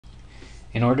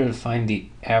In order to find the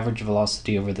average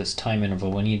velocity over this time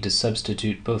interval, we need to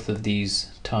substitute both of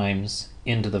these times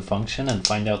into the function and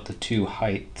find out the two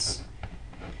heights.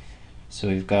 So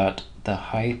we've got the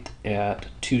height at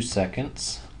 2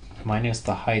 seconds minus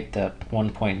the height at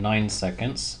 1.9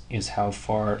 seconds is how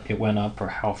far it went up or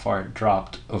how far it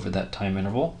dropped over that time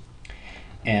interval.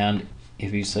 And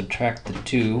if you subtract the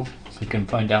two, we can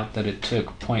find out that it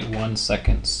took 0.1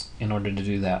 seconds in order to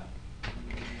do that.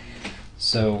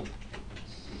 So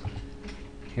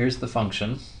here's the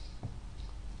function.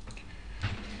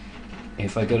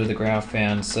 If I go to the graph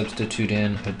and substitute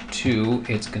in a 2,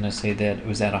 it's going to say that it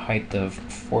was at a height of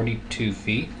 42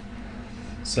 feet.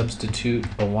 Substitute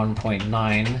a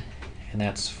 1.9, and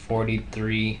that's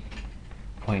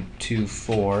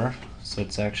 43.24, so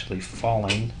it's actually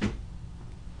falling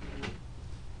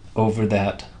over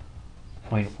that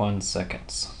 0.1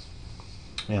 seconds.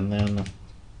 And then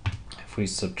if we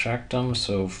subtract them,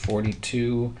 so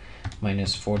 42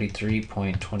 minus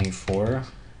 43.24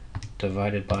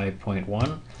 divided by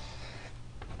 0.1,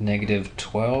 negative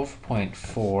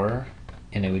 12.4,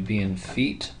 and it would be in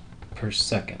feet per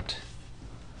second.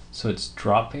 So it's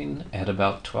dropping at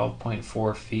about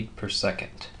 12.4 feet per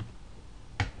second.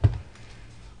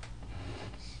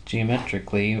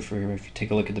 Geometrically, if you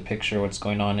take a look at the picture, what's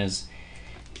going on is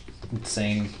it's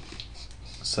saying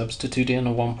substitute in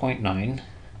a 1.9,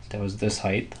 that was this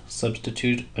height,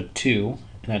 substitute a 2,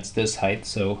 and that's this height,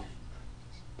 so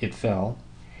it fell.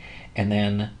 And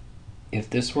then if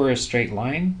this were a straight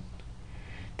line,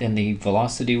 then the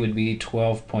velocity would be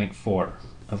 12.4.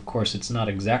 Of course, it's not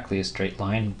exactly a straight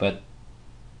line, but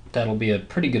that'll be a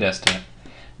pretty good estimate.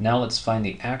 Now let's find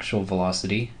the actual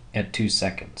velocity at 2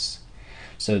 seconds.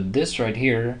 So this right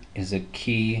here is a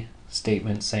key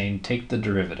statement saying take the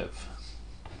derivative.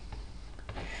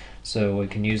 So we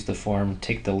can use the form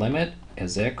take the limit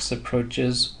as x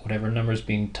approaches whatever number is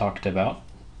being talked about,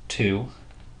 2.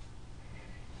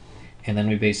 And then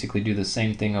we basically do the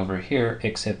same thing over here,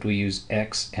 except we use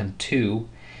x and 2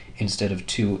 instead of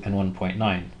 2 and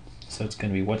 1.9. So it's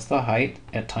going to be what's the height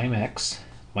at time x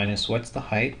minus what's the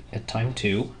height at time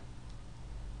 2,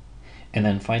 and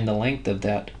then find the length of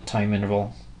that time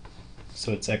interval,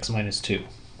 so it's x minus 2.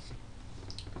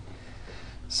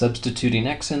 Substituting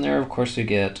x in there, of course, we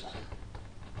get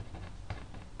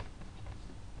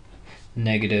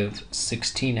negative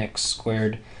 16x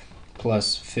squared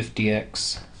plus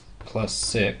 50x plus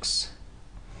 6.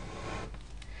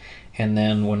 And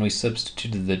then when we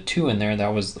substituted the 2 in there,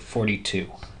 that was the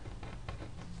 42.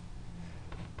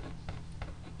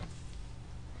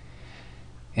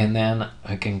 And then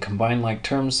I can combine like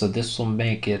terms, so this will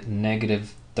make it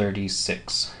negative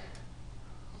 36.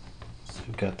 So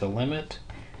we've got the limit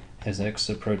as x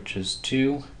approaches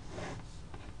 2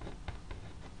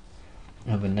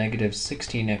 of a negative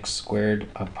 16x squared,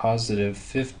 a positive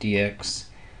 50x,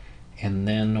 and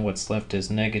then what's left is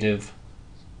negative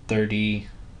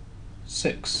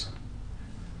 36.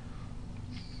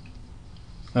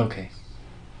 Okay.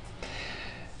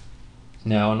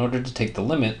 Now, in order to take the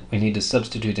limit, we need to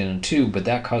substitute in a 2, but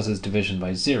that causes division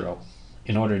by 0.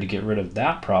 In order to get rid of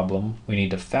that problem, we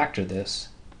need to factor this.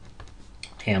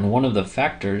 And one of the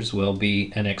factors will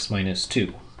be an x minus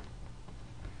 2.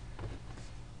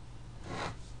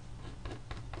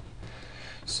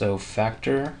 So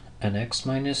factor an x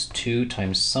minus 2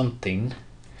 times something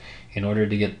in order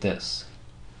to get this.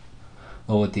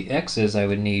 Well, with the x's, I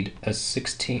would need a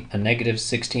negative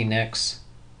 16x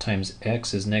times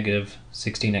x is negative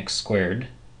 16x squared.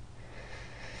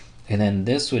 And then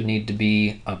this would need to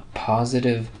be a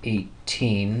positive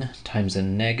 18 times a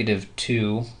negative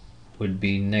 2 would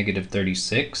be negative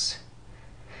 36.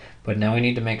 But now we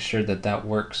need to make sure that that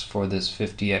works for this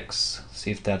 50x.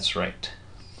 See if that's right.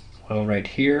 Well, right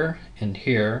here and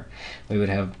here, we would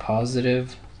have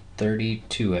positive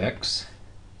 32x.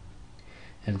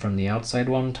 And from the outside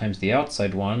one times the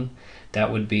outside one,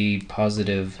 that would be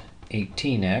positive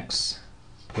 18x,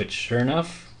 which sure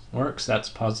enough works. That's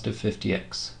positive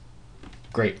 50x.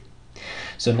 Great.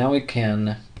 So now we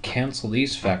can cancel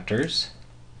these factors,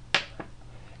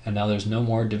 and now there's no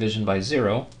more division by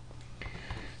 0.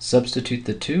 Substitute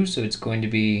the 2, so it's going to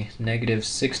be negative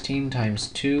 16 times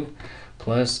 2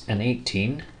 plus an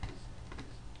 18.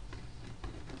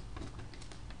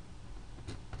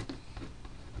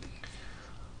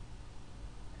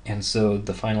 And so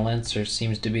the final answer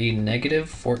seems to be negative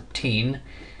 14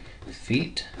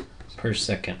 feet per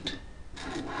second.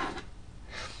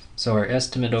 So our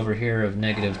estimate over here of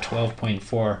negative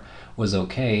 12.4 was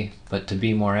okay, but to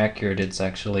be more accurate, it's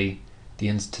actually the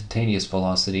instantaneous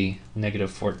velocity,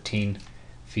 negative 14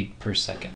 feet per second.